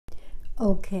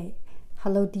Okay,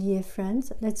 hello dear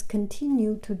friends. Let's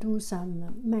continue to do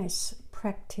some math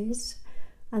practice.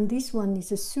 And this one is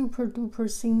super duper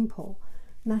simple,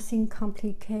 nothing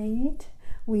complicated.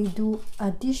 We do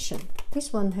addition.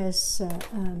 This one has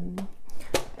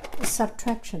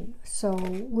subtraction, so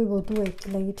we will do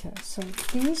it later. So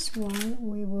this one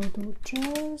we will do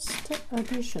just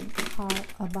addition. How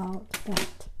about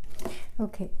that?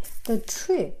 Okay, the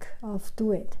trick of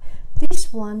do it.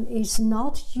 This one is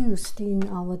not used in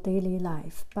our daily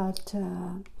life, but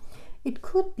it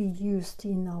could be used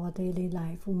in our daily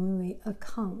life when we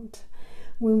account,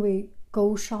 when we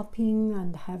go shopping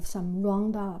and have some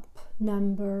round up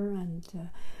number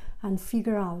and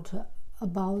figure out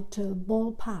about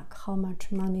ballpark how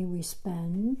much money we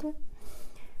spend.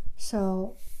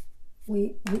 So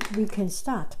we can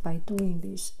start by doing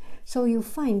this. So you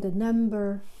find the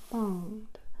number bound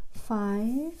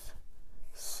 5,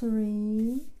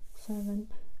 3, 7,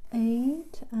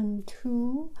 8, and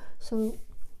 2. So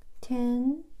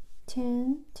 10,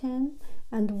 10, 10.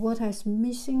 And what is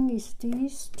missing is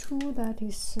these 2, that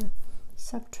is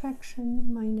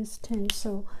subtraction minus 10.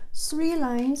 So 3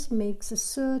 lines makes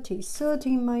 30.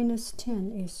 30 minus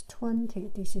 10 is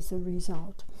 20. This is the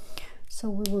result. So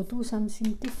we will do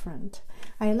something different.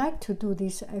 I like to do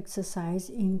this exercise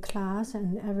in class,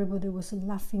 and everybody was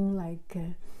laughing like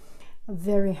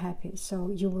very happy. So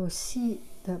you will see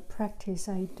the practice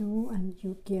I do and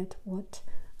you get what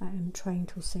I am trying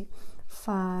to say.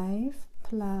 5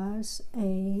 plus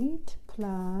 8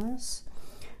 plus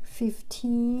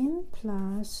 15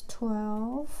 plus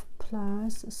 12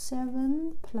 plus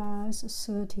 7 plus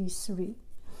 33.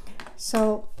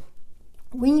 So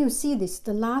when you see this,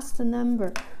 the last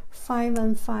number 5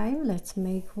 and 5, let's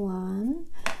make 1,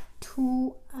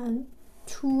 2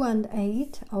 and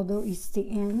 8, although it's the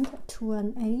end. 2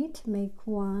 and 8 make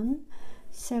 1,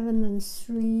 7 and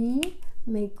 3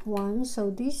 make 1. So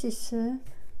this is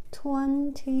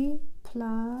 20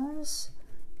 plus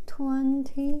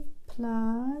 20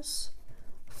 plus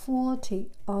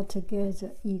 40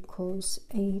 altogether equals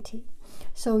 80.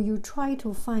 So you try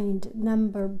to find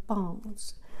number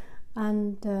bounds,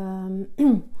 and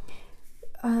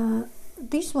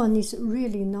this one is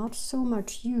really not so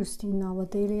much used in our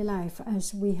daily life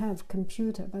as we have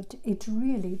computer, but it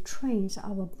really trains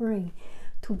our brain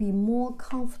to be more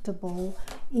comfortable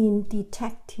in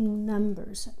detecting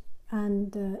numbers.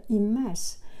 And in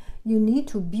math, you need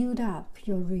to build up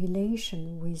your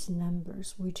relation with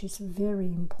numbers, which is very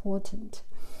important.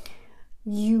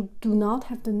 You do not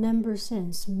have the number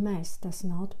sense, math does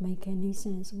not make any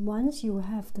sense. Once you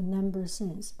have the number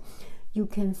sense, you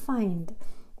can find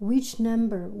which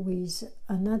number with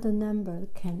another number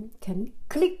can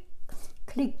click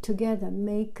together,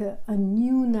 make a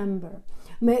new number,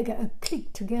 make a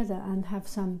click together and have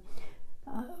some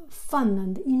fun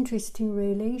and interesting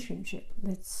relationship.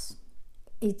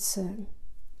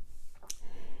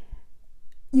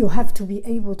 You have to be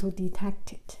able to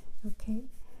detect it. Okay,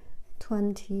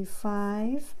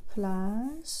 25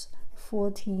 plus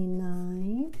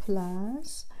 49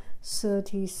 plus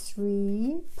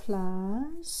 33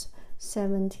 plus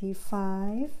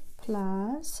 75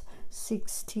 plus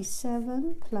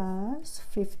 67 plus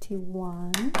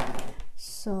 51.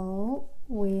 So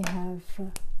we have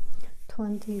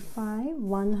 25,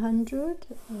 100,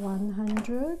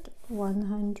 100,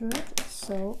 100,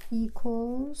 so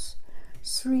equals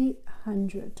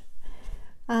 300.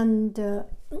 And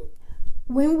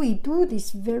when we do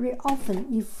this very often,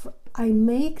 if I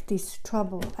make this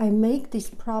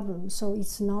problem, so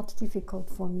it's not difficult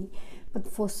for me. But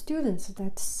for students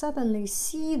that suddenly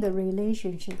see the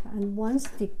relationship, and once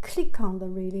they click on the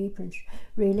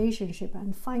relationship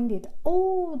and find it,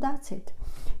 oh, that's it.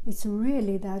 It's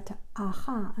really that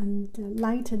aha and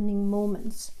lightening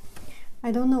moments.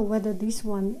 I don't know whether this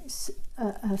one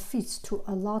fits to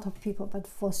a lot of people, but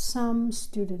for some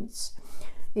students,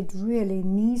 it really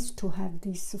needs to have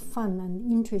this fun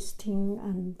and interesting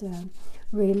and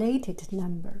related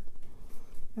number.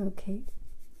 Okay.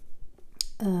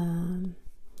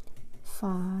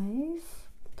 5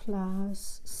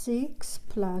 plus 6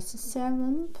 plus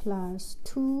 7 plus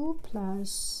 2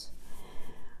 plus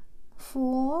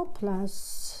 4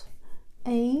 plus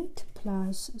 8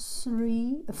 plus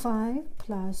 5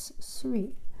 plus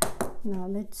 3. Now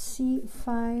let's see,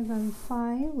 5 and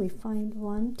 5, we find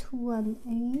 1, 2 and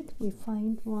 8, we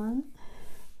find 1,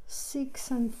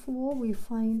 6 and 4, we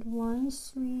find 1,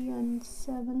 3 and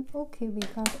 7. Okay, we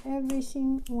got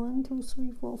everything. 1, 2,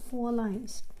 3, 4, 4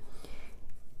 lines.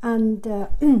 And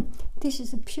this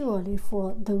is purely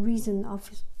for the reason of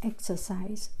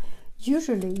exercise.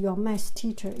 Usually your math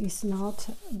teacher is not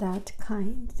that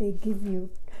kind. They give you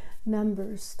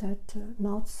numbers that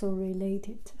not so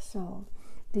related. So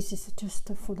this is just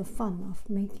for the fun of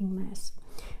making math.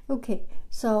 Okay,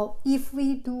 so if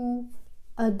we do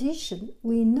addition,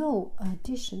 we know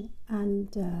addition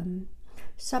and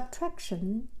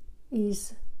subtraction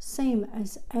is same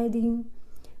as adding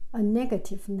a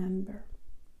negative number.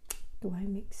 Do I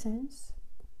make sense?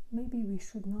 Maybe we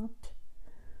should not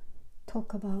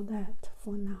talk about that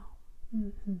for now.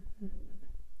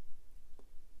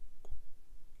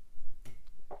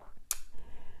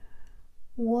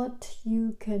 What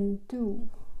you can do: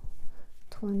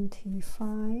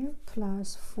 25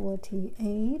 plus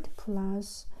 48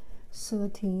 plus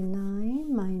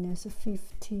 39 minus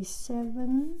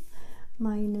 57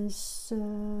 minus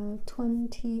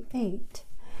 28.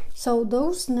 So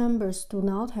those numbers do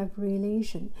not have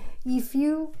relation. If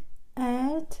you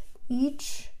add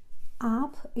each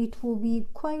up, it will be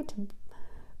quite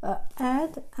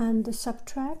add and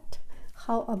subtract.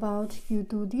 How about you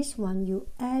do this one? You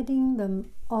adding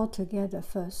them all together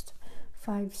first.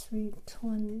 5, 3,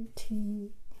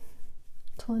 20,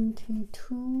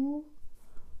 22,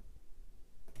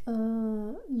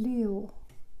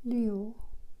 6，6，2，6，8，8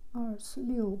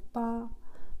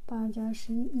加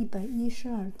11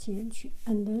 112减去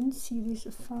 ，and then see this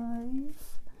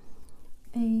 5,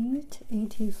 8,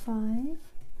 85,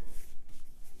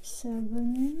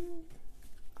 7,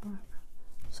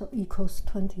 so equals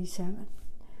 27.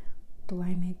 Do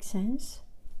I make sense?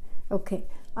 Okay,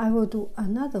 I will do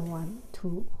another one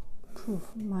to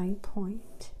prove my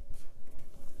point.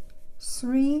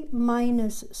 3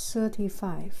 minus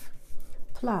 35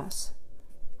 plus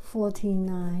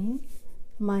 49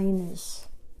 minus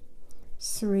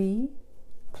 3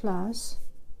 plus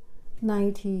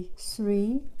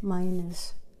 93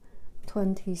 minus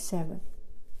 27.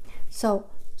 So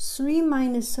 3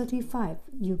 minus 35,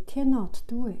 you cannot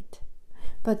do it.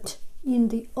 But in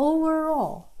the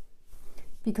overall,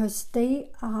 because they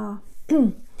are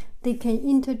they can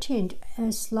interchange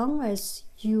as long as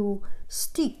you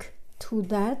stick to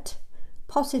that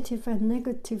positive and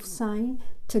negative sign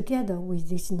together with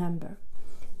this number.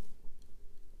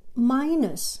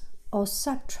 Minus or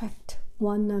subtract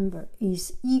one number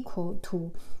is equal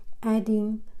to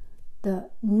adding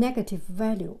the negative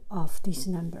value of this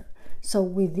number. So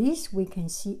with this, we can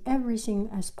see everything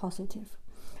as positive,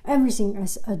 everything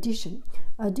as addition,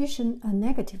 addition a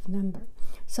negative number.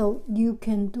 So you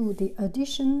can do the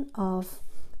addition of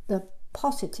the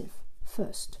positive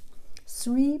first.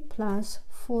 3 plus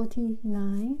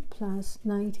 49 plus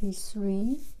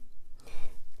 93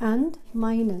 and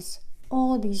minus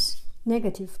all these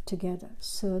negative together.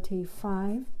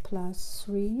 35 plus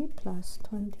 3 plus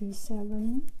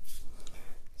 27.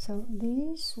 So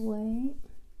this way,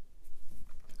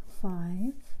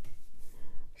 5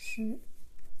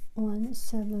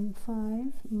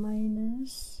 175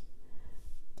 minus,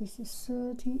 this is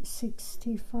 30,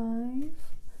 65,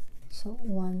 so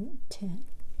 110.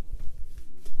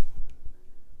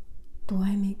 Do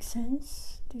I make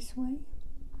sense this way?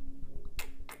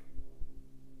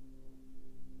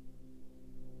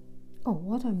 Oh,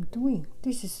 what I'm doing,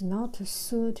 this is not a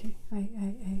 30.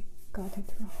 I got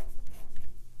it wrong.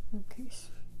 Okay,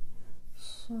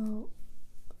 so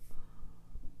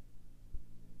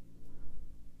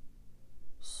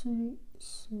 3,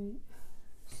 3,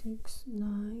 6,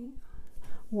 9,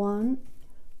 1,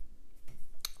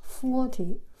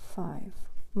 45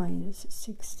 minus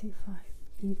 65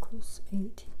 equals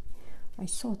 80. I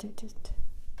sorted it.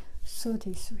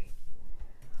 33.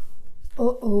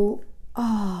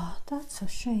 That's a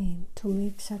shame to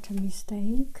make such a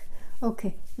mistake.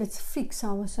 Okay, let's fix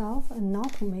ourselves and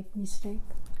not to make mistake.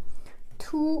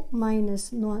 2 minus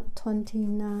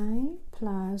 29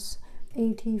 plus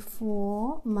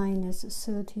 84 minus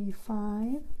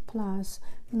 35 plus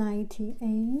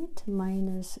 98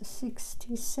 minus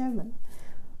 67.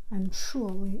 I'm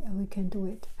sure we can do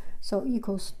it. So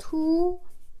equals 2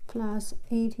 plus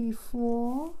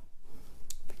 84,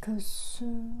 because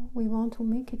we want to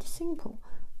make it simple,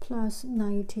 plus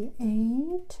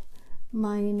 98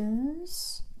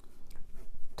 minus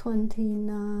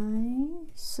 29,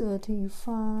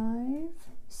 35,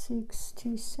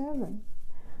 67.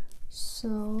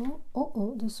 So,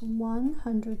 this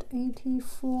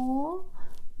 184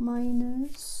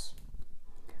 minus,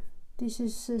 this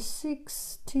is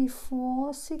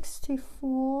 64,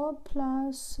 64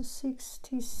 plus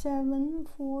 67,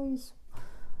 4 is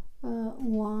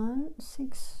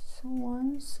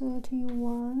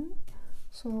 131,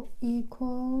 so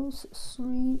equals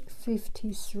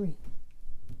 353.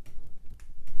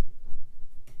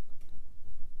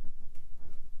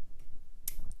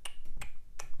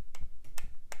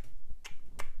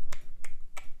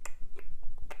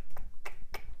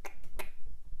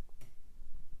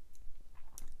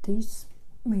 this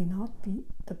may not be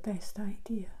the best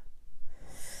idea.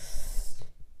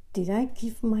 Did I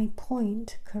give my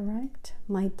point correct?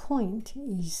 My point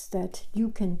is that you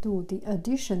can do the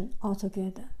addition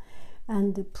altogether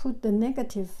and put the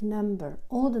negative number,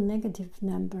 all the negative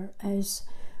number, as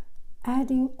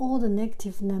adding all the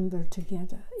negative number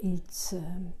together. It's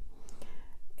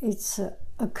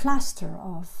a cluster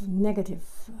of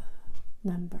negative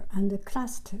number and a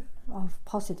cluster of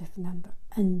positive number,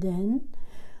 and then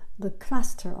the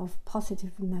cluster of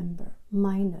positive number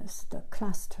minus the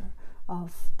cluster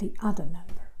of the other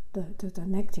number, the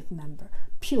negative number,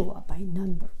 pure by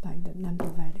the number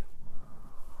value.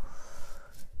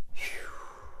 Whew.